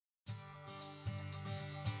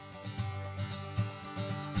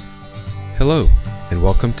Hello, and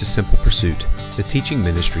welcome to Simple Pursuit, the teaching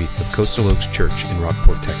ministry of Coastal Oaks Church in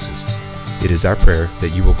Rockport, Texas. It is our prayer that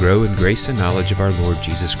you will grow in grace and knowledge of our Lord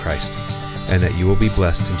Jesus Christ, and that you will be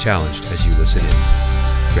blessed and challenged as you listen in.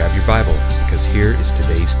 Grab your Bible, because here is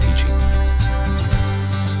today's teaching.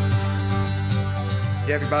 If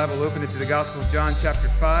you have your Bible, open it to the Gospel of John, chapter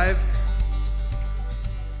 5.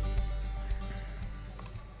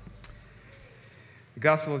 The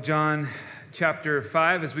Gospel of John, chapter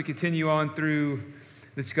 5. As we continue on through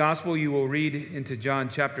this Gospel, you will read into John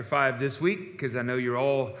chapter 5 this week, because I know you're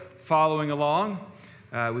all following along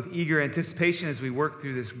with eager anticipation as we work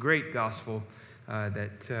through this great Gospel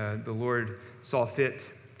that the Lord saw fit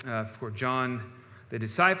for John, the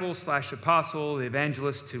disciple / apostle, the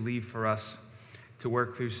evangelist, to leave for us to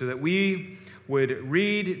work through, so that we would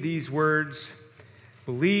read these words,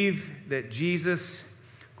 believe that Jesus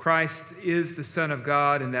Christ is the Son of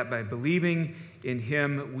God, and that by believing in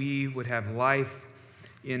him, we would have life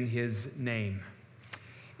in his name.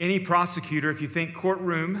 Any prosecutor, if you think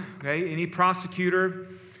courtroom, okay, any prosecutor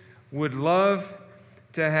would love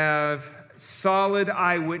to have solid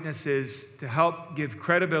eyewitnesses to help give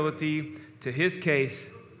credibility to his case,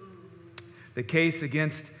 the case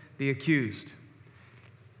against the accused.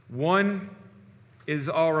 1 is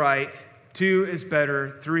all right, 2 is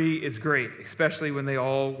better, 3 is great, especially when they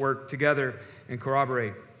all work together and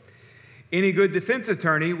corroborate. Any good defense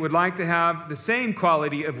attorney would like to have the same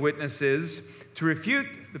quality of witnesses to refute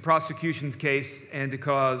the prosecution's case and to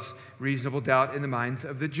cause reasonable doubt in the minds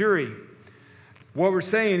of the jury. What we're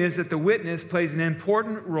saying is that the witness plays an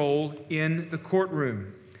important role in the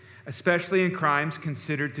courtroom, especially in crimes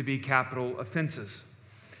considered to be capital offenses.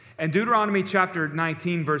 In Deuteronomy chapter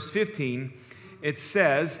 19, verse 15, it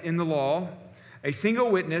says in the law, "A single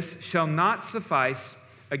witness shall not suffice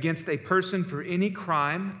against a person for any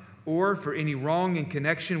crime or for any wrong in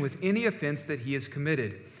connection with any offense that he has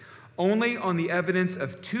committed. Only on the evidence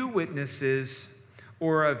of 2 witnesses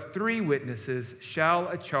or of 3 witnesses shall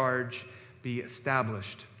a charge be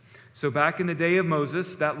established." So back in the day of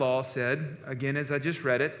Moses, that law said, again as I just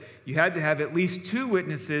read it, you had to have at least 2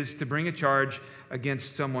 witnesses to bring a charge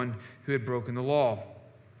against someone who had broken the law.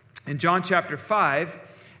 In John chapter 5,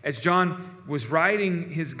 as John was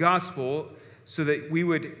writing his gospel so that we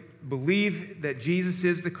would believe that Jesus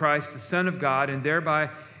is the Christ, the Son of God, and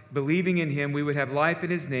thereby believing in him, we would have life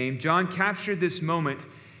in his name, John captured this moment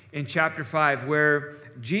in chapter 5 where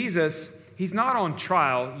Jesus, he's not on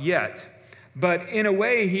trial yet, but in a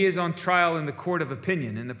way he is on trial in the court of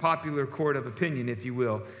opinion, in the popular court of opinion, if you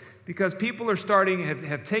will, because people are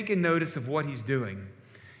have taken notice of what he's doing.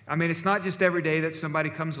 I mean, it's not just every day that somebody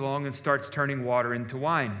comes along and starts turning water into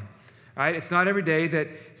wine, right? It's not every day that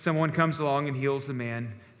someone comes along and heals the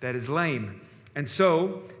man that is lame. And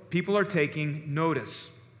so people are taking notice.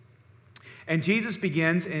 And Jesus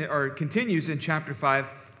continues in chapter 5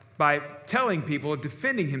 by telling people,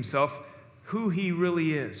 defending himself, who he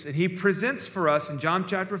really is. And he presents for us in John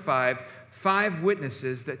chapter 5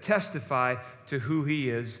 witnesses that testify to who he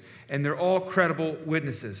is, and they're all credible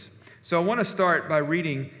witnesses. So I want to start by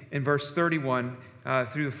reading in verse 31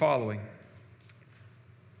 through the following.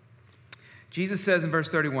 Jesus says in verse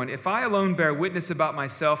 31, "If I alone bear witness about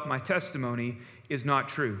myself, my testimony is not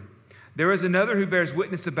true. There is another who bears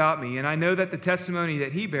witness about me, and I know that the testimony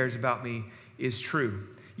that he bears about me is true.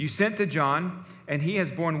 You sent to John, and he has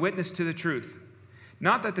borne witness to the truth.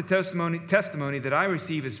 Not that the testimony that I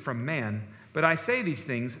receive is from man, but I say these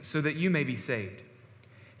things so that you may be saved.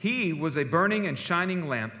 He was a burning and shining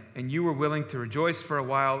lamp, and you were willing to rejoice for a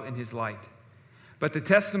while in his light. But the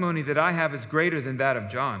testimony that I have is greater than that of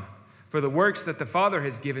John. For the works that the Father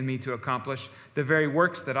has given me to accomplish, the very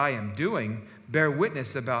works that I am doing, bear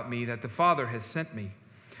witness about me that the Father has sent me.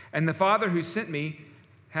 And the Father who sent me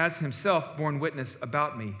has himself borne witness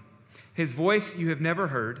about me. His voice you have never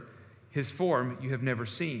heard, his form you have never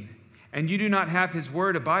seen. And you do not have his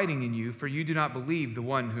word abiding in you, for you do not believe the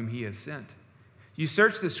one whom he has sent. You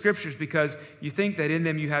search the scriptures because you think that in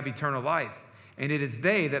them you have eternal life, and it is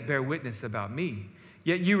they that bear witness about me.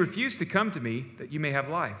 Yet you refuse to come to me that you may have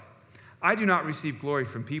life. I do not receive glory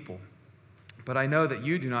from people, but I know that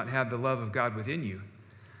you do not have the love of God within you.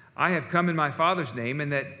 I have come in my Father's name,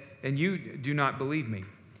 and you do not believe me.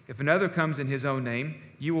 If another comes in his own name,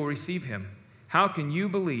 you will receive him. How can you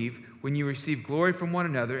believe when you receive glory from one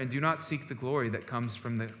another and do not seek the glory that comes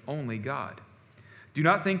from the only God? Do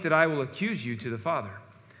not think that I will accuse you to the Father.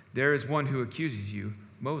 There is one who accuses you,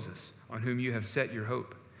 Moses, on whom you have set your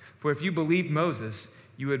hope. For if you believed Moses,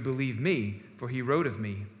 you would believe me, for he wrote of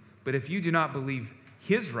me. But if you do not believe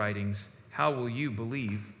his writings, how will you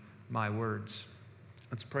believe my words?"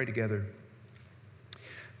 Let's pray together.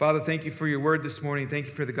 Father, thank you for your word this morning. Thank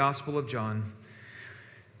you for the Gospel of John.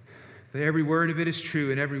 That every word of it is true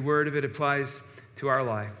and every word of it applies to our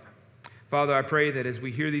life. Father, I pray that as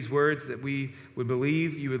we hear these words, that we would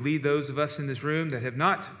believe you would lead those of us in this room that have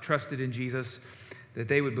not trusted in Jesus, that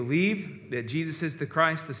they would believe that Jesus is the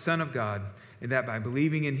Christ, the Son of God, and that by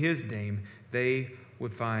believing in his name, they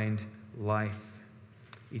would find life,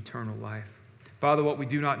 eternal life. Father, what we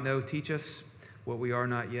do not know, teach us. What we are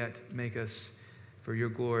not yet, make us for your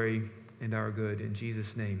glory and our good. In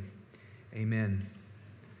Jesus' name, amen.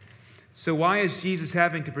 So why is Jesus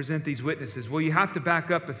having to present these witnesses? Well, you have to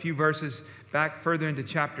back up a few verses back further into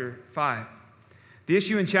chapter 5. The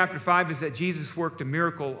issue in chapter 5 is that Jesus worked a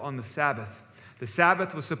miracle on the Sabbath. The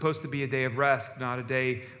Sabbath was supposed to be a day of rest, not a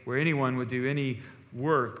day where anyone would do any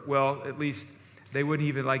work. Well, at least they wouldn't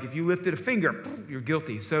even, like if you lifted a finger, you're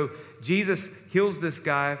guilty. So Jesus heals this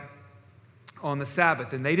guy on the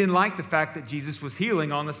Sabbath, and they didn't like the fact that Jesus was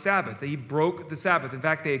healing on the Sabbath. He broke the Sabbath. In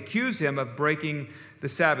fact, they accused him of breaking the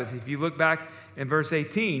Sabbath. If you look back in verse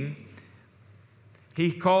 18,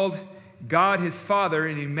 he called God his Father,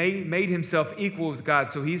 and he made himself equal with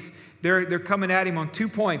God. So they're coming at him on 2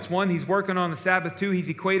 points. One, he's working on the Sabbath. 2, he's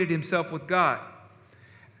equated himself with God.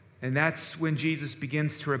 And that's when Jesus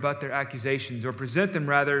begins to rebut their accusations, or present them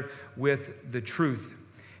rather with the truth.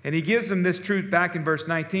 And he gives them this truth back in verse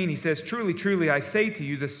 19. He says, "Truly, truly, I say to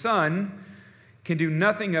you, the Son can do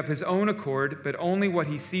nothing of his own accord, but only what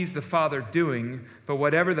he sees the Father doing. But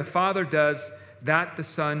whatever the Father does, that the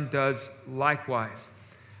Son does likewise."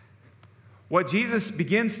 What Jesus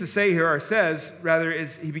begins to say here, or says, rather,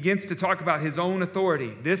 is he begins to talk about his own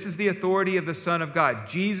authority. This is the authority of the Son of God.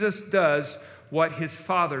 Jesus does what his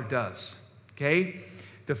Father does. Okay?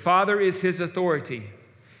 The Father is his authority.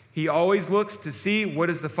 He always looks to see, what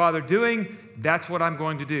is the Father doing? That's what I'm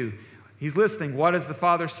going to do. He's listening. What is the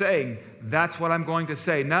Father saying? That's what I'm going to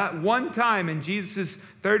say. Not one time in Jesus'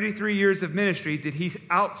 33 years of ministry did he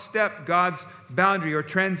outstep God's boundary or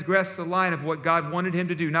transgress the line of what God wanted him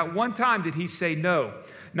to do. Not one time did he say no.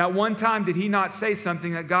 Not one time did he not say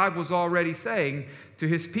something that God was already saying to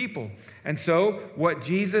his people. And so what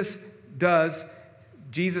Jesus does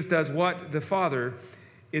what the Father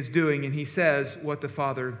is doing, and he says what the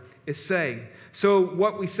Father is saying. So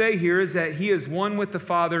what we say here is that he is one with the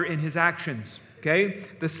Father in his actions. Okay?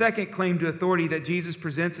 The second claim to authority that Jesus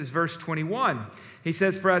presents is verse 21. He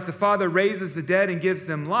says, "For as the Father raises the dead and gives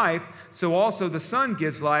them life, so also the Son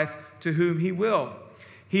gives life to whom he will."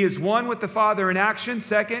 He is one with the Father in action.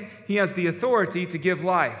 Second, he has the authority to give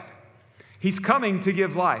life. He's coming to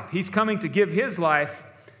give life. He's coming to give his life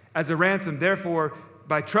as a ransom. Therefore,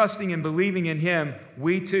 by trusting and believing in him,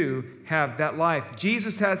 we too have that life.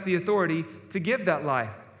 Jesus has the authority to give that life.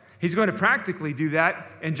 He's going to practically do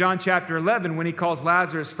that in John chapter 11 when he calls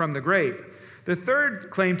Lazarus from the grave. The third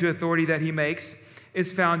claim to authority that he makes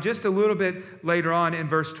is found just a little bit later on in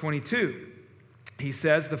verse 22. He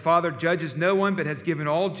says, "The Father judges no one, but has given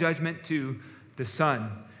all judgment to the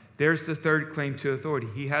Son." There's the third claim to authority.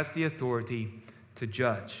 He has the authority to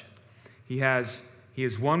judge. He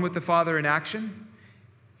is one with the Father in action.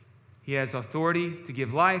 He has authority to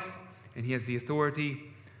give life, and he has the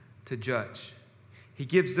authority to judge. He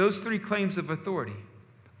gives those three claims of authority,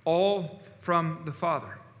 all from the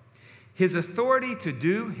Father. His authority to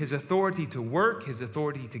do, his authority to work, his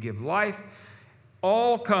authority to give life,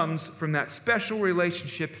 all comes from that special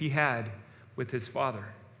relationship he had with his Father.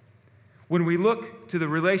 When we look to the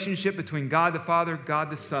relationship between God the Father, God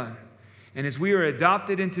the Son, and as we are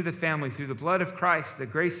adopted into the family through the blood of Christ, the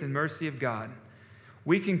grace and mercy of God,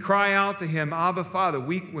 we can cry out to him, Abba, Father.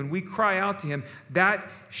 When we cry out to him, that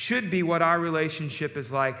should be what our relationship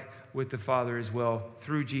is like with the Father as well,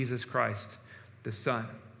 through Jesus Christ, the Son.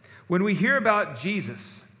 When we hear about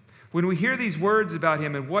Jesus, when we hear these words about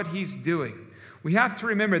him and what he's doing, we have to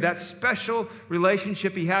remember that special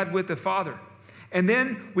relationship he had with the Father. And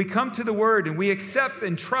then we come to the Word and we accept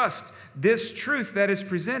and trust this truth that is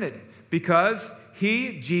presented because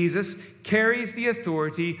he, Jesus, carries the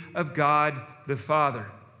authority of God the Father.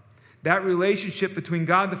 That relationship between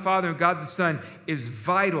God the Father and God the Son is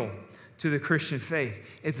vital to the Christian faith.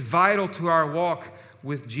 It's vital to our walk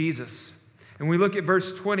with Jesus. And we look at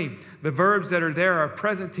verse 20, the verbs that are there are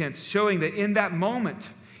present tense, showing that in that moment,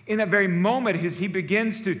 in that very moment, as he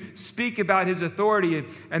begins to speak about his authority,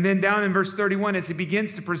 and then down in verse 31, as he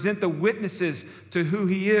begins to present the witnesses to who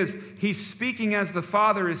he is, he's speaking as the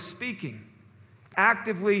Father is speaking,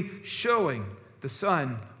 actively showing the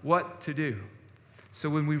Son what to do. So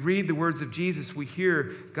when we read the words of Jesus, we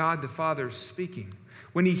hear God the Father speaking.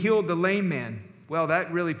 When he healed the lame man, Well,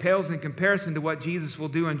 that really pales in comparison to what Jesus will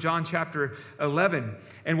do in John chapter 11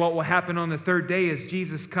 and what will happen on the third day as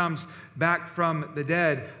Jesus comes back from the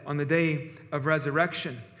dead on the day of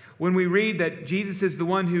resurrection. When we read that Jesus is the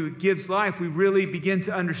one who gives life, we really begin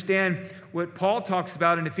to understand what Paul talks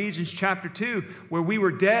about in Ephesians chapter 2, where we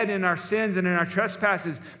were dead in our sins and in our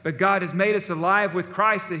trespasses, but God has made us alive with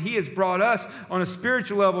Christ, that He has brought us on a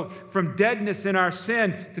spiritual level from deadness in our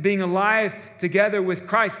sin to being alive together with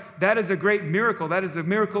Christ. That is a great miracle. That is the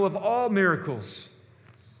miracle of all miracles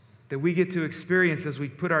that we get to experience as we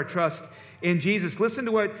put our trust in Jesus. Listen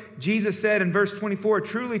to what Jesus said in verse 24.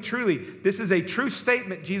 Truly, truly, this is a true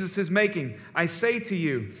statement Jesus is making. I say to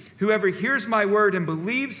you, whoever hears my word and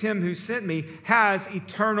believes Him who sent me has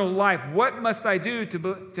eternal life. What must I do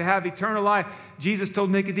to have eternal life? Jesus told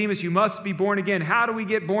Nicodemus, you must be born again. How do we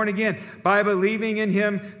get born again? By believing in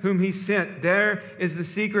Him whom He sent. There is the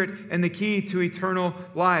secret and the key to eternal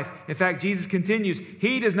life. In fact, Jesus continues,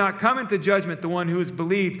 He does not come into judgment, the one who has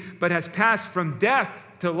believed, but has passed from death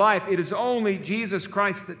to life. It is only Jesus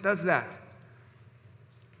Christ that does that.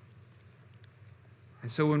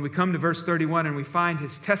 And so when we come to verse 31 and we find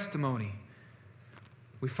His testimony,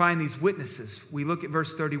 we find these witnesses. We look at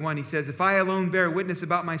verse 31. He says, if I alone bear witness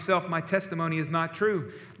about myself, my testimony is not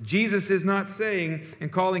true. Jesus is not saying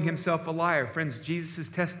and calling Himself a liar. Friends, Jesus'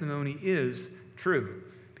 testimony is true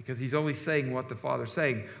because He's only saying what the Father's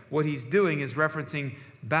saying. What He's doing is referencing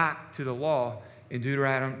back to the law in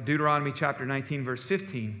Deuteronomy chapter 19, verse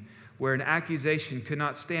 15, where an accusation could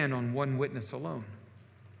not stand on one witness alone,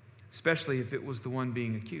 especially if it was the one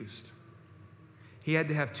being accused. He had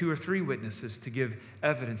to have 2 or 3 witnesses to give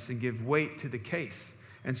evidence and give weight to the case.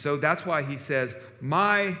 And so that's why he says,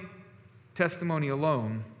 my testimony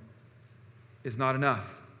alone is not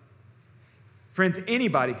enough. Friends,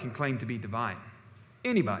 anybody can claim to be divine.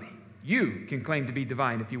 Anybody. You can claim to be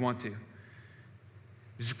divine if you want to.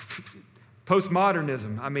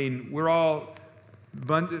 Postmodernism, I mean,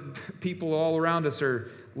 people all around us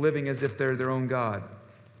are living as if they're their own God.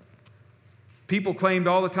 People claimed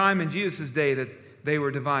all the time in Jesus' day that they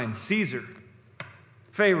were divine. Caesar,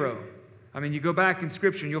 Pharaoh. I mean, you go back in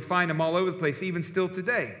Scripture and you'll find them all over the place, even still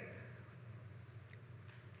today.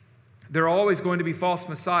 There are always going to be false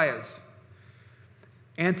messiahs,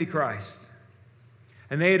 antichrist.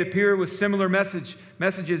 And they'd appear with similar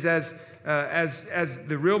messages as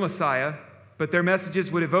the real Messiah, but their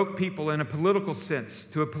messages would evoke people in a political sense,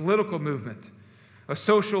 to a political movement, a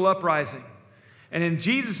social uprising. And in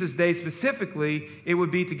Jesus' day specifically, it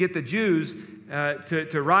would be to get the Jews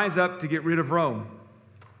to rise up to get rid of Rome.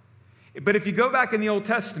 But if you go back in the Old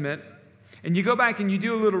Testament, and you go back and you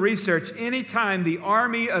do a little research, anytime the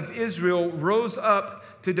army of Israel rose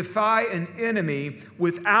up to defy an enemy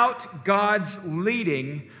without God's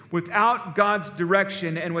leading, without God's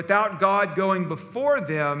direction, and without God going before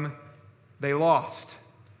them, they lost.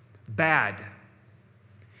 Bad.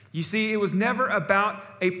 You see, it was never about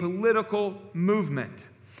a political movement.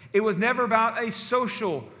 It was never about a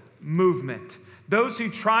social movement. Those who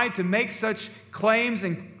tried to make such claims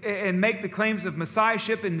and make the claims of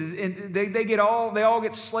messiahship, and they all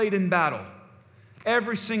get slayed in battle.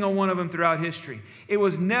 Every single one of them throughout history. It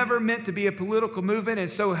was never meant to be a political movement, and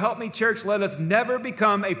so help me, church, let us never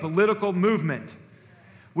become a political movement.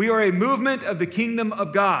 We are a movement of the kingdom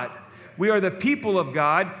of God. We are the people of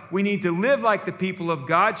God. We need to live like the people of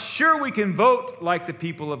God. Sure, we can vote like the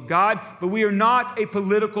people of God, but we are not a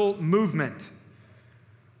political movement.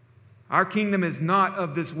 Our kingdom is not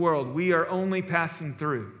of this world. We are only passing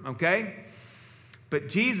through, okay? But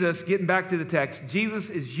Jesus, getting back to the text, Jesus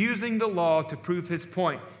is using the law to prove His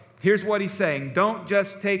point. Here's what He's saying. Don't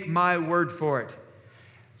just take my word for it.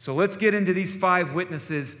 So let's get into these 5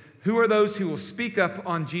 witnesses. Who are those who will speak up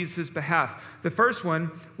on Jesus' behalf? The first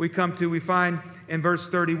one we find in verse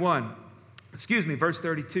 31. Verse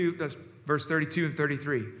 32. That's verse 32 and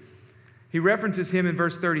 33. He references him in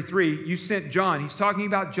verse 33. You sent John. He's talking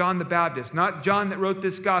about John the Baptist, not John that wrote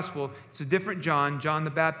this gospel. It's a different John, John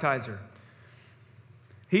the Baptizer.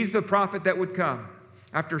 He's the prophet that would come.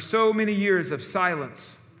 After so many years of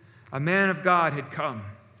silence, a man of God had come.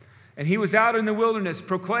 And he was out in the wilderness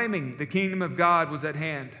proclaiming the kingdom of God was at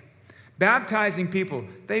hand. Baptizing people.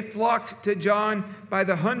 They flocked to John by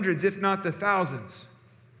the hundreds, if not the thousands.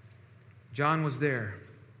 John was there.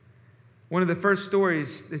 One of the first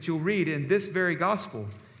stories that you'll read in this very gospel,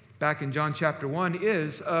 back in John chapter 1,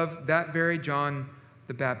 is of that very John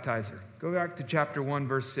the Baptizer. Go back to chapter 1,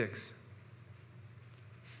 verse 6.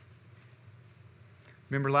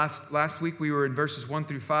 Remember last week we were in verses 1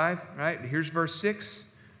 through 5, right? Here's verse 6.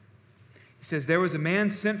 He says, there was a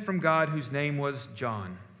man sent from God whose name was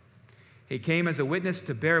John. He came as a witness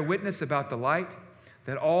to bear witness about the light,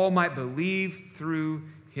 that all might believe through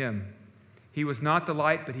him. He was not the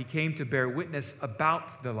light, but he came to bear witness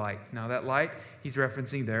about the light. Now that light he's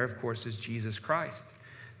referencing there, of course, is Jesus Christ,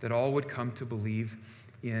 that all would come to believe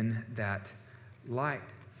in that light.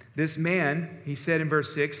 This man, he said in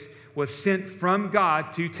verse 6, was sent from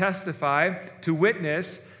God to testify, to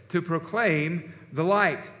witness, to proclaim the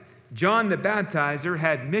light. John the Baptizer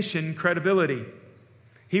had mission credibility.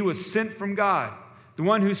 He was sent from God. The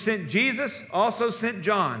one who sent Jesus also sent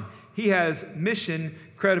John. He has mission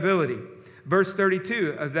credibility. Verse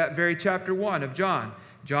 32 of that very chapter 1 of John.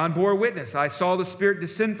 John bore witness. I saw the Spirit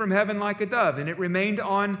descend from heaven like a dove, and it remained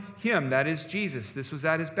on him. That is Jesus. This was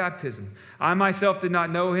at his baptism. I myself did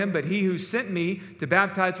not know him, but he who sent me to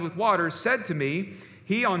baptize with water said to me,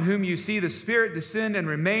 he on whom you see the Spirit descend and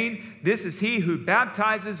remain, this is he who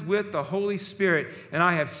baptizes with the Holy Spirit. And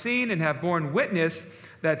I have seen and have borne witness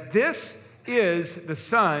that this is the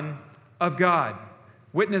Son of God.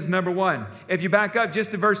 Witness number 1. If you back up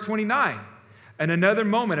just to verse 29, and another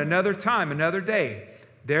moment, another time, another day,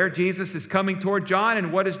 there Jesus is coming toward John,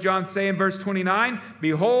 and what does John say in verse 29?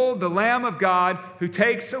 Behold, the Lamb of God who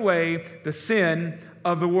takes away the sin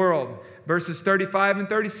of the world. Verses 35 and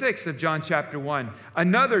 36 of John chapter 1.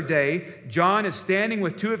 Another day, John is standing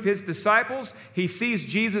with 2 of his disciples. He sees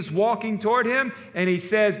Jesus walking toward him, and he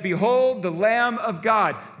says, behold, the Lamb of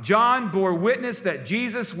God. John bore witness that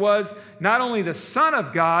Jesus was not only the Son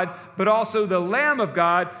of God, but also the Lamb of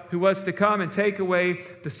God who was to come and take away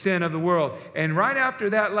the sin of the world. And right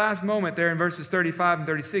after that last moment there in verses 35 and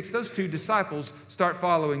 36, those 2 disciples start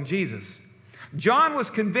following Jesus. John was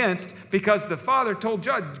convinced because the Father told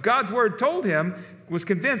God's word told him, was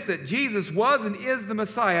convinced that Jesus was and is the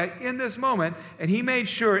Messiah in this moment, and he made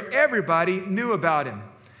sure everybody knew about him.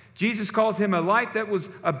 Jesus calls him a light that was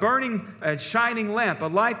a burning, a shining lamp, a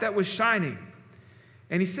light that was shining.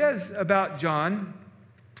 And he says about John,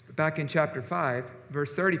 back in chapter 5,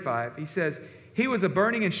 verse 35, he says, he was a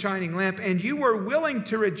burning and shining lamp, and you were willing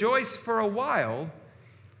to rejoice for a while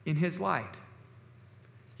in his light.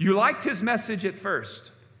 You liked his message at first.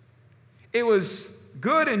 It was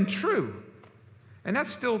good and true. And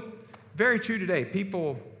that's still very true today.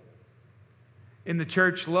 People in the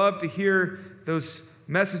church love to hear those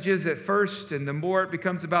messages at first, and the more it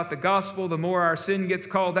becomes about the gospel, the more our sin gets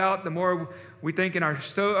called out, the more we think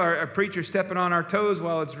our preacher stepping on our toes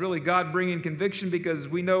while it's really God bringing conviction because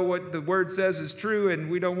we know what the word says is true and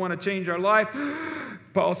we don't want to change our life.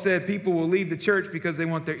 Paul said people will leave the church because they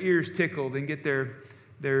want their ears tickled and get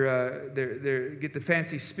get the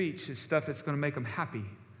fancy speech, the stuff that's going to make them happy.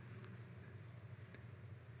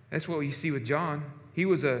 That's what you see with John. He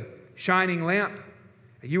was a shining lamp.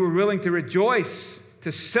 You were willing to rejoice,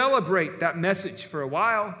 to celebrate that message for a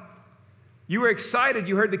while. You were excited.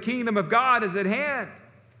 You heard the kingdom of God is at hand.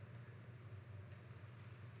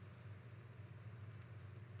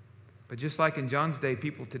 But just like in John's day,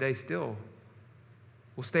 people today still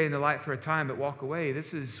will stay in the light for a time but walk away.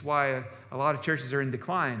 This is why a lot of churches are in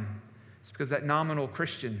decline. It's because that nominal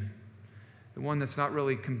Christian, the one that's not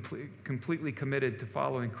really completely committed to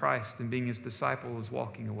following Christ and being his disciple, is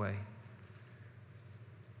walking away.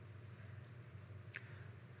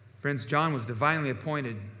 Friends, John was divinely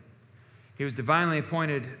appointed. He was divinely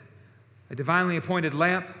appointed, a divinely appointed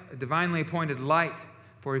lamp, a divinely appointed light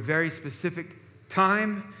for a very specific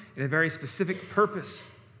time and a very specific purpose.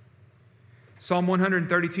 Psalm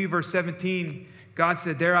 132, verse 17, God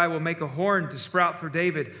said, there I will make a horn to sprout for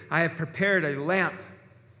David. I have prepared a lamp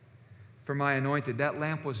for my anointed. That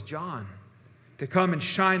lamp was John, to come and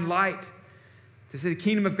shine light, to say the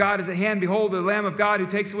kingdom of God is at hand. Behold, the Lamb of God who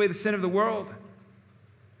takes away the sin of the world.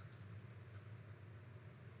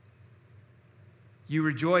 You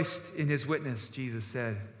rejoiced in his witness, Jesus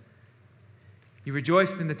said. You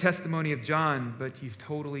rejoiced in the testimony of John, but you've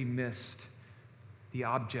totally missed the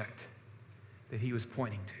object that he was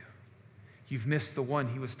pointing to. You've missed the one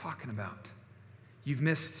he was talking about. You've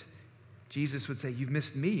missed, Jesus would say, you've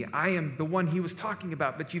missed me. I am the one he was talking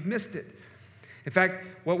about, but you've missed it. In fact,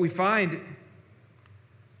 what we find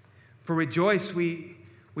for rejoice, we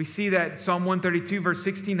see that Psalm 132, verse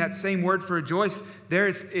 16, that same word for rejoice, there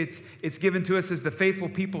it's given to us as the faithful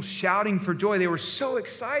people shouting for joy. They were so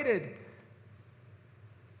excited.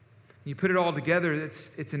 You put it all together,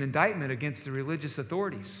 it's an indictment against the religious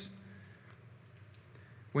authorities.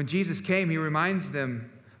 When Jesus came, he reminds them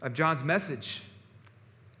of John's message.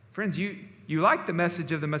 Friends, you like the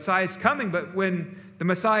message of the Messiah's coming, but when the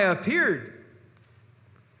Messiah appeared,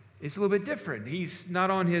 it's a little bit different. He's not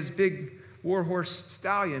on his big warhorse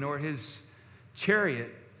stallion or his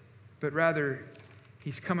chariot, but rather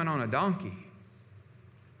he's coming on a donkey.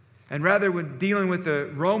 And rather than dealing with the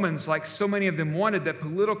Romans like so many of them wanted, that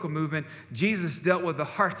political movement, Jesus dealt with the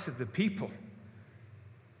hearts of the people.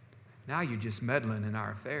 Now you're just meddling in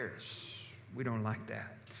our affairs. We don't like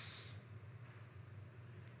that.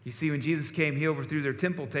 You see, when Jesus came, he overthrew their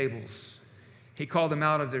temple tables. He called them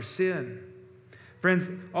out of their sin. Friends,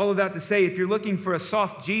 all of that to say, if you're looking for a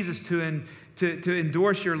soft Jesus to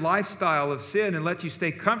endorse your lifestyle of sin and let you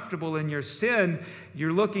stay comfortable in your sin,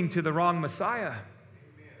 you're looking to the wrong Messiah.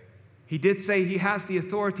 He did say he has the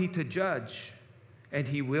authority to judge, and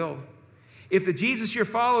he will. If the Jesus you're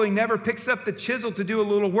following never picks up the chisel to do a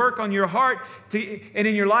little work on your heart and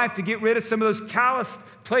in your life to get rid of some of those calloused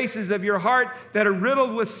places of your heart that are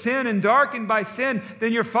riddled with sin and darkened by sin,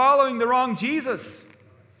 then you're following the wrong Jesus.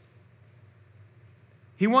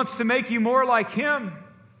 He wants to make you more like him,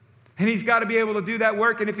 and he's got to be able to do that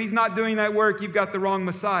work, and if he's not doing that work, you've got the wrong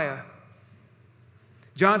Messiah.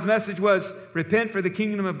 John's message was, repent, for the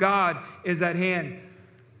kingdom of God is at hand.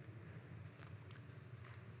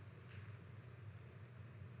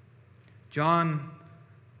 John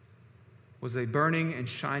was a burning and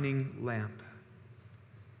shining lamp.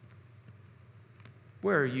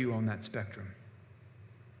 Where are you on that spectrum?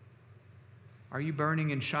 Are you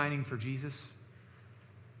burning and shining for Jesus?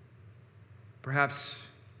 Perhaps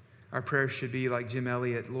our prayer should be like Jim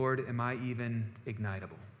Elliot, Lord, am I even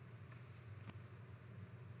ignitable?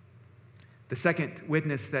 The second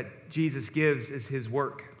witness that Jesus gives is his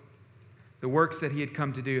work, the works that he had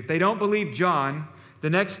come to do. If they don't believe John, the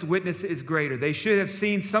next witness is greater. They should have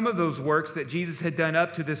seen some of those works that Jesus had done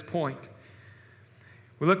up to this point.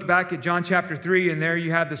 We look back at John chapter 3, and there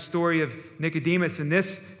you have the story of Nicodemus. And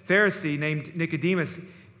this Pharisee named Nicodemus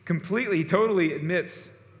completely, totally admits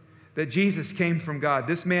that Jesus came from God.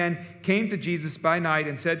 This man came to Jesus by night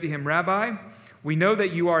and said to him, Rabbi, we know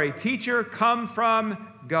that you are a teacher come from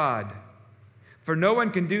God. For no one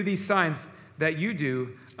can do these signs that you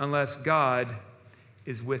do unless God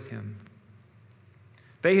is with him.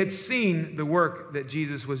 They had seen the work that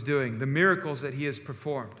Jesus was doing, the miracles that he has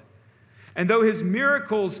performed. And though his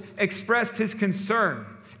miracles expressed his concern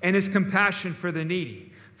and his compassion for the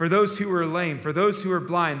needy, for those who were lame, for those who were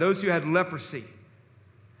blind, those who had leprosy,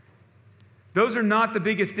 those are not the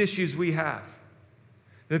biggest issues we have.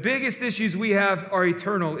 The biggest issues we have are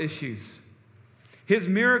eternal issues. His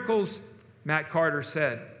miracles, Matt Carter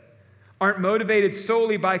said, aren't motivated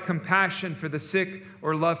solely by compassion for the sick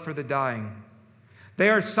or love for the dying. They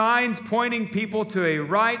are signs pointing people to a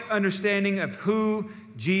right understanding of who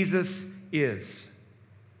Jesus is.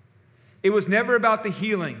 It was never about the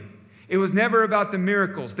healing. It was never about the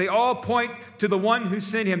miracles. They all point to the one who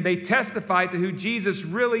sent him. They testify to who Jesus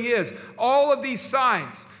really is. All of these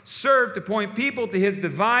signs serve to point people to his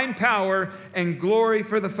divine power and glory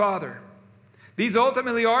for the Father. These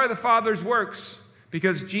ultimately are the Father's works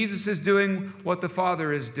because Jesus is doing what the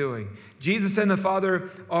Father is doing. Jesus and the Father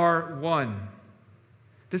are one.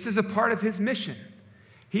 This is a part of his mission.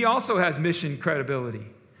 He also has mission credibility.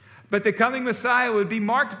 But the coming Messiah would be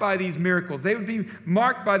marked by these miracles. They would be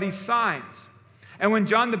marked by these signs. And when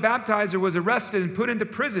John the Baptizer was arrested and put into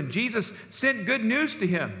prison, Jesus sent good news to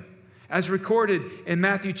him, as recorded in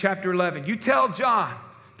Matthew chapter 11. You tell John,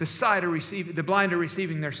 the blind are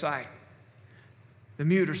receiving their sight. The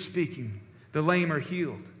mute are speaking. The lame are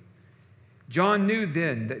healed. John knew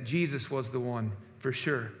then that Jesus was the one for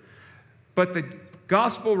sure. But the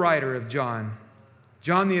gospel writer of John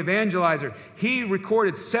the evangelizer, he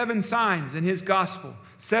recorded 7 signs in his gospel,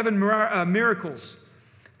 7 miracles,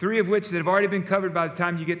 3 of which that have already been covered by the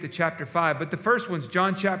time you get to chapter 5. But the first one's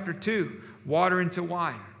John chapter 2, water into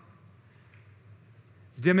wine.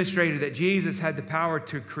 It's demonstrated that Jesus had the power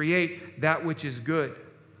to create that which is good.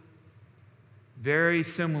 Very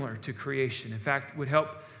similar to creation. In fact, would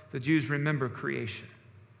help the Jews remember creation.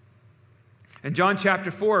 In John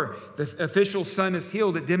chapter 4, the official son is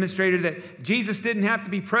healed. It demonstrated that Jesus didn't have to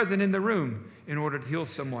be present in the room in order to heal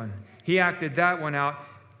someone. He acted that one out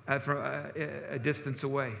from a distance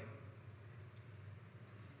away.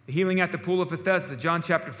 The healing at the pool of Bethesda, John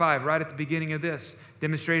chapter 5, right at the beginning of this,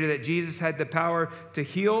 demonstrated that Jesus had the power to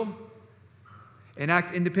heal and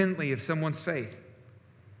act independently of someone's faith.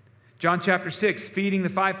 John chapter 6, feeding the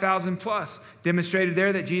 5,000 plus, demonstrated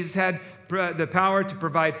there that Jesus had the power to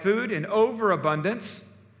provide food in overabundance,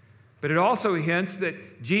 but it also hints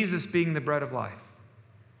that Jesus being the bread of life,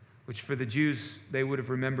 which for the Jews, they would have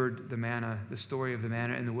remembered the manna, the story of the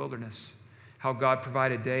manna in the wilderness, how God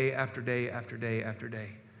provided day after day after day after day.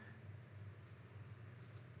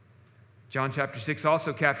 John chapter 6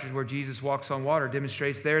 also captures where Jesus walks on water,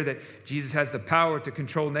 demonstrates there that Jesus has the power to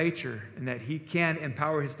control nature and that he can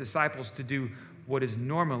empower his disciples to do what is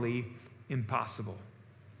normally impossible.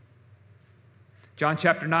 John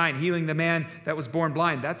chapter 9, healing the man that was born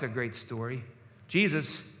blind. That's a great story.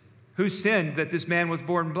 Jesus, who sinned that this man was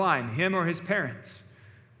born blind, him or his parents?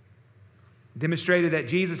 Demonstrated that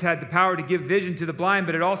Jesus had the power to give vision to the blind,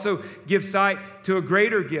 but it also gives sight to a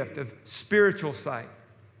greater gift of spiritual sight,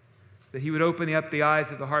 that he would open up the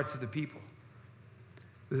eyes of the hearts of the people.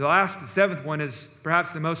 The seventh one is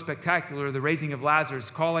perhaps the most spectacular, the raising of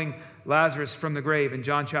Lazarus, calling Lazarus from the grave in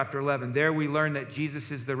John chapter 11. There we learn that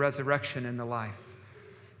Jesus is the resurrection and the life,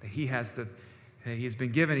 that he has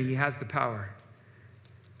been given, he has the power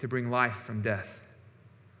to bring life from death.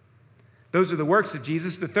 Those are the works of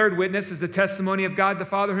Jesus. The third witness is the testimony of God the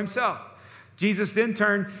Father himself. Jesus then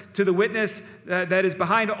turned to the witness that is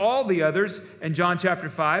behind all the others in John chapter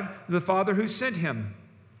 5, the Father who sent him.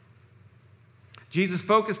 Jesus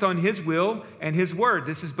focused on his will and his word.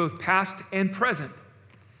 This is both past and present.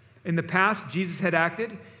 In the past, Jesus had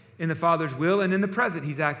acted in the Father's will, and in the present,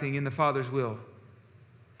 he's acting in the Father's will.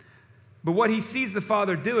 But what he sees the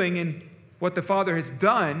Father doing and what the Father has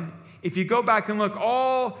done, if you go back and look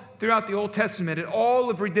all throughout the Old Testament at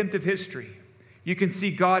all of redemptive history, you can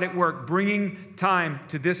see God at work bringing time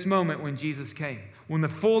to this moment when Jesus came. When the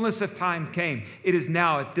fullness of time came, it is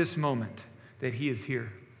now at this moment that he is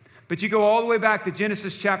here. But you go all the way back to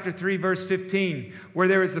Genesis chapter 3, verse 15, where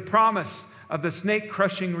there is the promise of the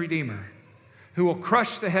snake-crushing Redeemer who will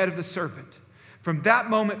crush the head of the serpent. From that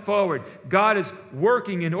moment forward, God is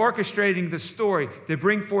working and orchestrating the story to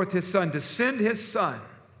bring forth his Son, to send his Son,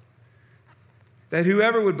 that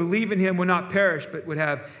whoever would believe in him would not perish, but would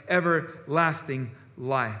have everlasting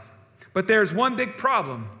life. But there's one big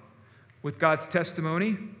problem with God's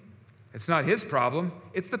testimony. It's not his problem,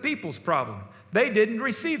 it's the people's problem. They didn't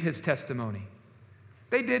receive his testimony.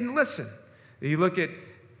 They didn't listen. You look at,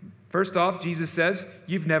 first off, Jesus says,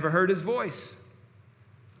 you've never heard his voice.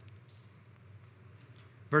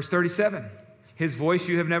 Verse 37, his voice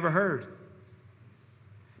you have never heard.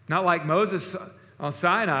 Not like Moses on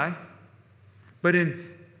Sinai, but in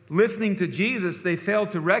listening to Jesus, they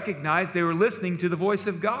failed to recognize they were listening to the voice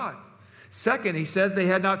of God. Second, he says they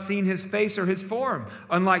had not seen his face or his form.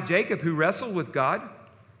 Unlike Jacob, who wrestled with God,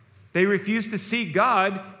 they refused to see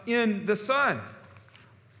God in the Son.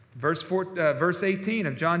 Verse 18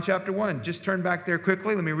 of John chapter 1. Just turn back there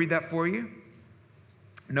quickly. Let me read that for you.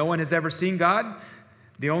 No one has ever seen God.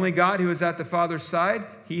 The only God who is at the Father's side,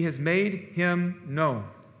 he has made him known.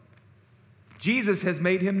 Jesus has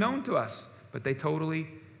made him known to us, but they totally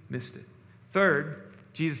missed it. Third,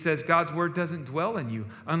 Jesus says God's word doesn't dwell in you,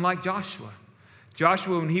 unlike Joshua.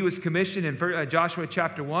 Joshua, when he was commissioned in Joshua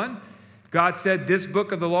chapter 1, God said, this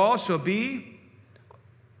book of the law shall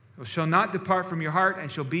not depart from your heart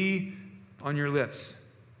and shall be on your lips,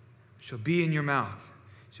 shall be in your mouth.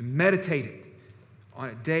 You should meditate it on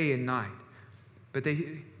it day and night. But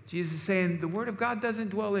Jesus is saying the word of God doesn't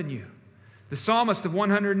dwell in you. The psalmist of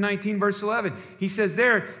 119 verse 11, he says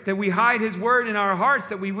there that we hide his word in our hearts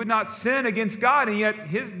that we would not sin against God. And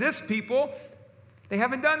yet this people, they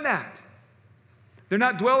haven't done that. They're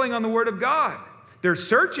not dwelling on the word of God. They're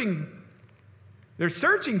searching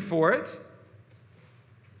for it,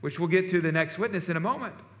 which we'll get to the next witness in a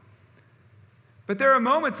moment. But there are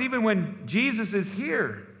moments even when Jesus is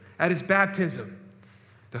here at his baptism.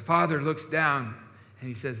 The Father looks down and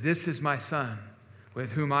he says, this is my Son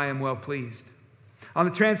with whom I am well pleased. On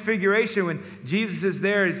the Transfiguration, when Jesus is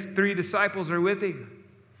there, his 3 disciples are with him.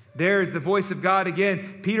 There is the voice of God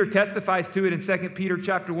again. Peter testifies to it in 2 Peter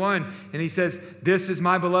chapter 1, and he says, this is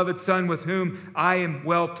my beloved Son with whom I am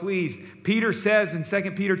well pleased. Peter says in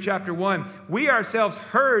 2 Peter chapter 1, we ourselves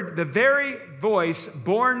heard the very voice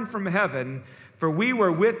born from heaven, for we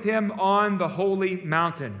were with him on the holy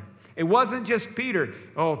mountain. It wasn't just Peter.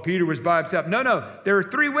 Oh, Peter was by himself. No. There are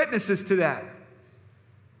 3 witnesses to that.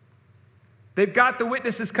 They've got the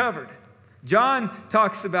witnesses covered. John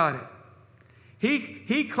talks about it.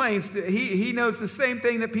 He claims that he knows the same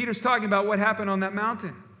thing that Peter's talking about, what happened on that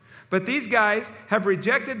mountain. But these guys have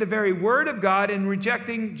rejected the very word of God in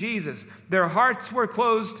rejecting Jesus. Their hearts were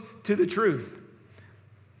closed to the truth.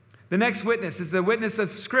 The next witness is the witness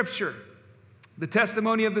of Scripture, the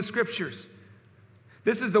testimony of the Scriptures.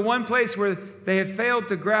 This is the one place where they have failed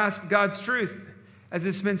to grasp God's truth as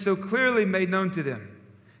it's been so clearly made known to them.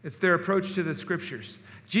 It's their approach to the Scriptures.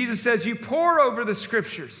 Jesus says, you pore over the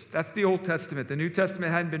Scriptures. That's the Old Testament. The New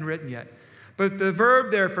Testament hadn't been written yet. But the verb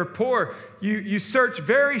there for pour, you search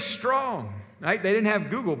very strong. Right? They didn't have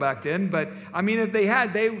Google back then, but I mean, if they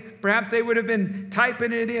had, perhaps they would have been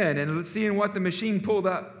typing it in and seeing what the machine pulled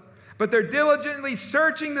up. But they're diligently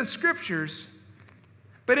searching the Scriptures.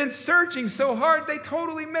 But in searching so hard, they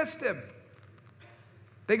totally missed him.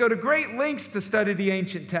 They go to great lengths to study the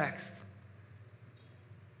ancient text.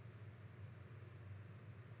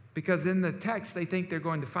 Because in the text, they think they're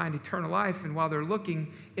going to find eternal life, and while they're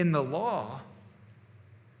looking in the law,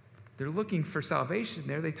 they're looking for salvation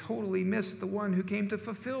there, they totally miss the one who came to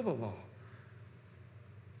fulfill the law.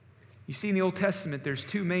 You see, in the Old Testament, there's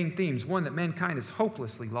two main themes. One, that mankind is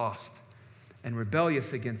hopelessly lost and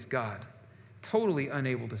rebellious against God, totally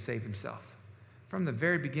unable to save himself. From the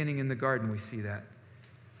very beginning in the garden, we see that.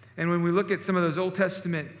 And when we look at some of those Old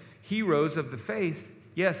Testament heroes of the faith,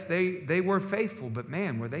 yes, they were faithful, but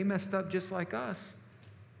man, were they messed up just like us.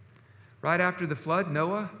 Right after the flood,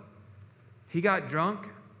 Noah, he got drunk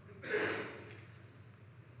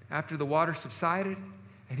after the water subsided,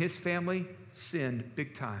 and his family sinned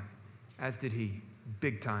big time, as did he,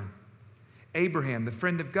 big time. Abraham, the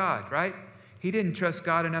friend of God, right? He didn't trust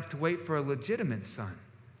God enough to wait for a legitimate son.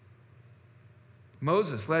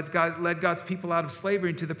 Moses led God's people out of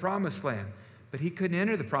slavery into the promised land, but he couldn't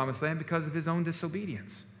enter the promised land because of his own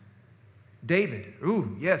disobedience. David,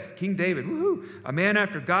 King David, a man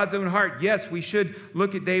after God's own heart. Yes, we should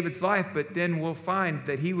look at David's life, but then we'll find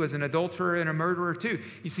that he was an adulterer and a murderer too.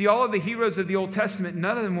 You see, all of the heroes of the Old Testament,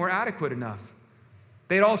 none of them were adequate enough.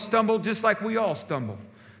 They'd all stumbled just like we all stumble.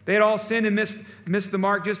 They had all sinned and missed the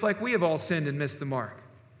mark just like we have all sinned and missed the mark.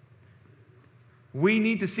 We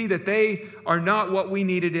need to see that they are not what we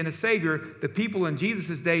needed in a Savior. The people in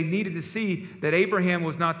Jesus' day needed to see that Abraham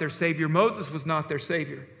was not their Savior. Moses was not their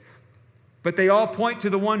Savior. But they all point to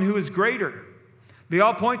the one who is greater. They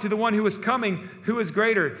all point to the one who is coming, who is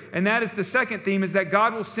greater. And that is the second theme, is that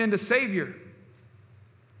God will send a Savior.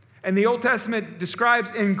 And the Old Testament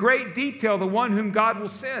describes in great detail the one whom God will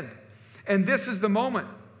send. And this is the moment.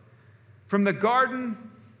 From the garden,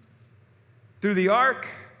 through the ark,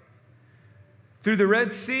 through the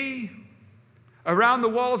Red Sea, around the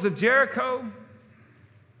walls of Jericho,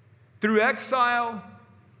 through exile,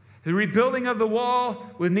 the rebuilding of the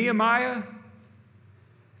wall with Nehemiah,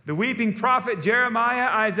 the weeping prophet Jeremiah,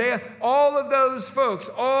 Isaiah, all of those folks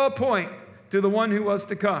all point to the one who was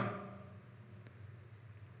to come.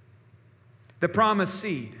 The promised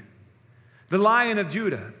seed, the Lion of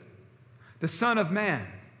Judah, the Son of Man,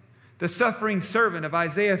 the suffering servant of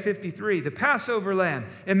Isaiah 53, the Passover Lamb,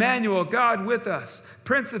 Emmanuel, God with us,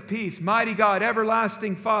 Prince of Peace, mighty God,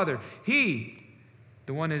 everlasting Father. He,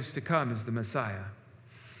 the one who is to come, is the Messiah.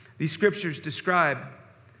 These scriptures describe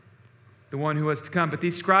the one who was to come, but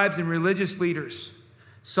these scribes and religious leaders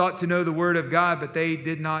sought to know the Word of God, but they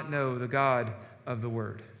did not know the God of the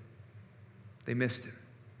Word. They missed Him.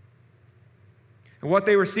 And what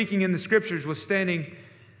they were seeking in the scriptures was standing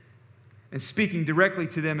and speaking directly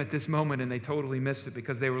to them at this moment, and they totally missed it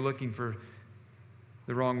because they were looking for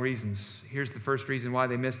the wrong reasons. Here's the first reason why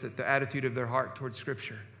they missed it: the attitude of their heart towards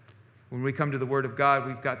Scripture. When we come to the Word of God,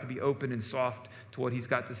 we've got to be open and soft to what He's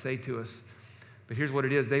got to say to us. But here's what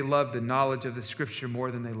it is: they loved the knowledge of the Scripture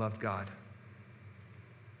more than they loved God.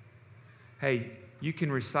 Hey, you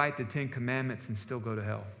can recite the 10 Commandments and still go to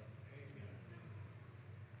hell.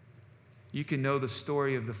 You can know the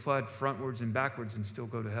story of the flood frontwards and backwards and still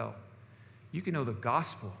go to hell. You can know the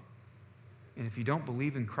gospel, and if you don't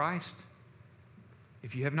believe in Christ,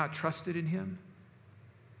 if you have not trusted in Him,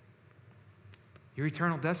 your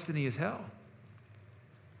eternal destiny is hell.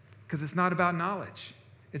 Because it's not about knowledge.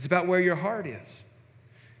 It's about where your heart is.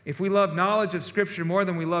 If we love knowledge of Scripture more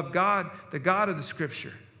than we love God, the God of the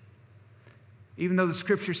Scripture, even though the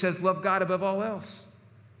Scripture says love God above all else.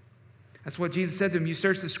 That's what Jesus said to him. You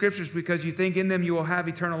search the Scriptures because you think in them you will have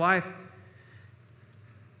eternal life.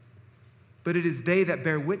 But it is they that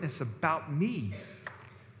bear witness about me,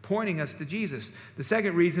 pointing us to Jesus. The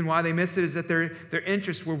second reason why they missed it is that their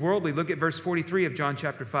interests were worldly. Look at verse 43 of John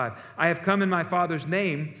chapter 5. I have come in my Father's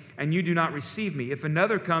name, and you do not receive me. If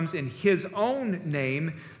another comes in his own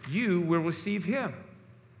name, you will receive him.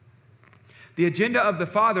 The agenda of the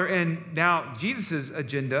Father, and now Jesus'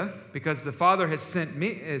 agenda, because the Father has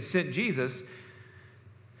sent Jesus,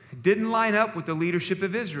 didn't line up with the leadership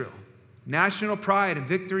of Israel. National pride and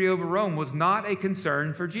victory over Rome was not a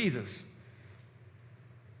concern for Jesus.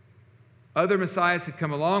 Other messiahs had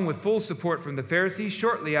come along with full support from the Pharisees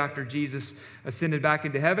shortly after Jesus ascended back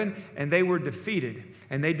into heaven, and they were defeated,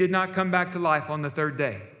 and they did not come back to life on the third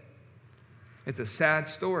day. It's a sad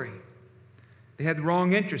story. They had the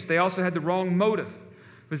wrong interest. They also had the wrong motive,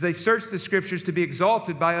 because they searched the Scriptures to be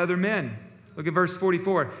exalted by other men. Look at verse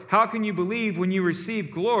 44. How can you believe when you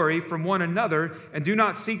receive glory from one another and do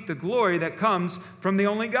not seek the glory that comes from the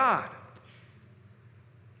only God?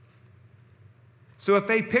 So if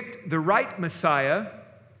they picked the right Messiah,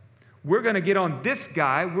 we're going to get on this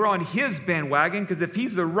guy. We're on his bandwagon, because if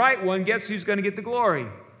he's the right one, guess who's going to get the glory?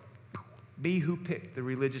 Me, who picked the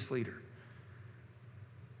religious leader.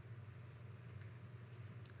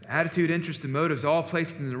 Attitude, interest, and motives all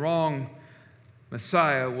placed in the wrong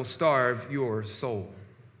Messiah will starve your soul.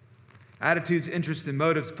 Attitudes, interests, and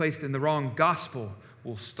motives placed in the wrong gospel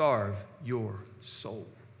will starve your soul.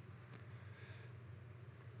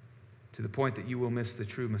 To the point that you will miss the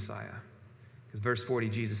true Messiah. Because verse 40,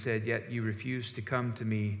 Jesus said, "Yet you refuse to come to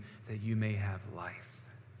me that you may have life."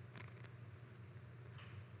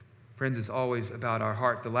 Friends, it's always about our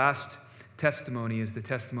heart. The last testimony is the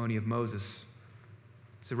testimony of Moses.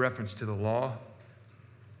 It's a reference to the law.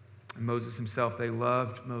 And Moses himself, they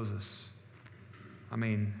loved Moses. I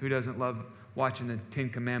mean, who doesn't love watching the Ten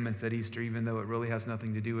Commandments at Easter, even though it really has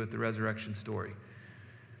nothing to do with the resurrection story?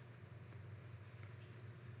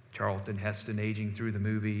 Charlton Heston aging through the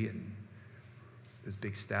movie and his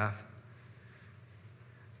big staff.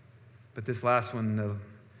 But this last one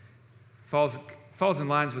falls in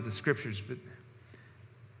lines with the scriptures, but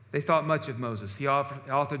they thought much of Moses. He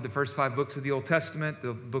authored the first 5 books of the Old Testament,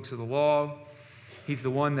 the books of the law. He's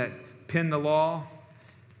the one that penned the law.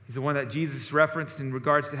 He's the one that Jesus referenced in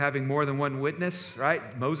regards to having more than one witness,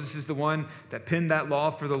 right? Moses is the one that penned that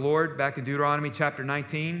law for the Lord back in Deuteronomy chapter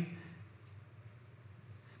 19.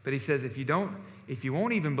 But he says, if you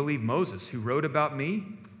won't even believe Moses, who wrote about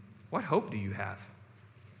me, what hope do you have?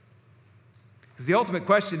 Because the ultimate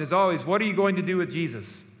question is always, what are you going to do with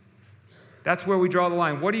Jesus? That's where we draw the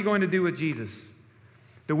line. What are you going to do with Jesus?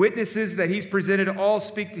 The witnesses that he's presented all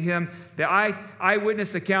speak to him. The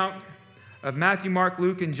eyewitness account of Matthew, Mark,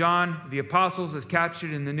 Luke, and John, the apostles, as captured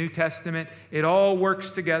in the New Testament, it all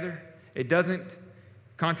works together. It doesn't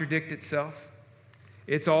contradict itself.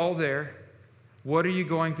 It's all there. What are you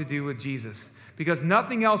going to do with Jesus? Because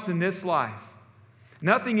nothing else in this life,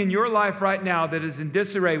 nothing in your life right now that is in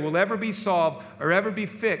disarray will ever be solved or ever be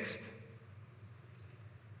fixed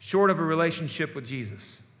short of a relationship with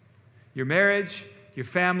Jesus. Your marriage, your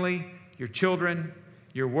family, your children,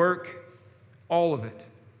 your work, all of it.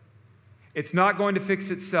 It's not going to fix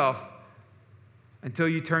itself until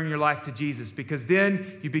you turn your life to Jesus, because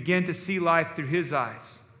then you begin to see life through his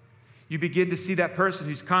eyes. You begin to see that person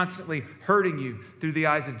who's constantly hurting you through the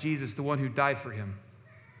eyes of Jesus, the one who died for him.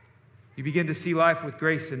 You begin to see life with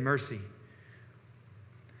grace and mercy.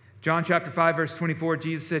 John chapter 5, verse 24,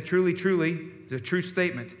 Jesus said, "Truly, truly," it's a true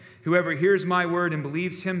statement, "whoever hears my word and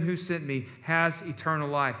believes him who sent me has eternal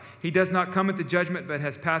life. He does not come into judgment, but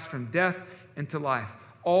has passed from death into life."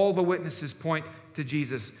 All the witnesses point to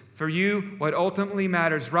Jesus. For you, what ultimately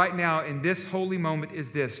matters right now in this holy moment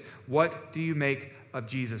is this: what do you make of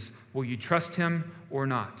Jesus? Will you trust him or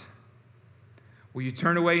not? Will you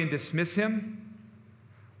turn away and dismiss him,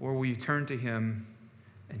 or will you turn to him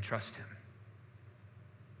and trust him?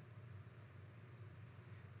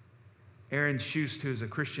 Aaron Shust, who is a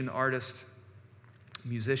Christian artist,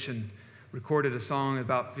 musician, recorded a song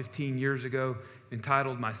about 15 years ago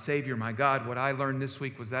entitled "My Savior, My God." What I learned this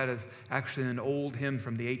week was that is actually an old hymn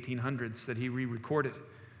from the 1800s that he re-recorded.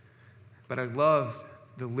 But I love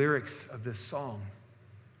the lyrics of this song.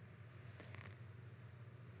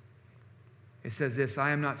 It says this: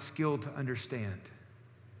 "I am not skilled to understand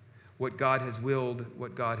what God has willed,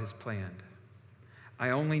 what God has planned.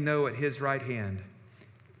 I only know at his right hand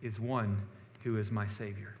is one who is my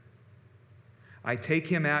Savior. I take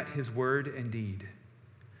him at his word and deed.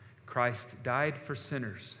 Christ died for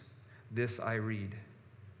sinners, this I read.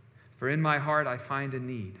 For in my heart I find a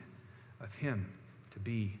need of him to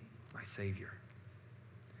be my Savior.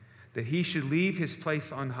 That he should leave his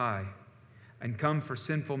place on high and come for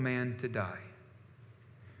sinful man to die.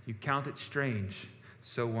 You count it strange,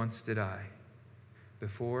 so once did I,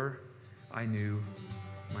 before I knew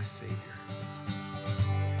my Savior."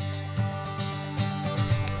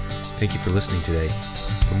 Thank you for listening today.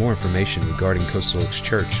 For more information regarding Coastal Oaks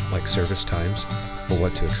Church, like service times or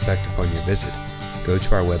what to expect upon your visit, go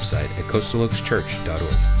to our website at coastaloakschurch.org.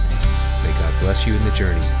 May God bless you in the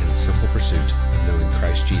journey in the simple pursuit of knowing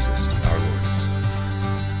Christ Jesus.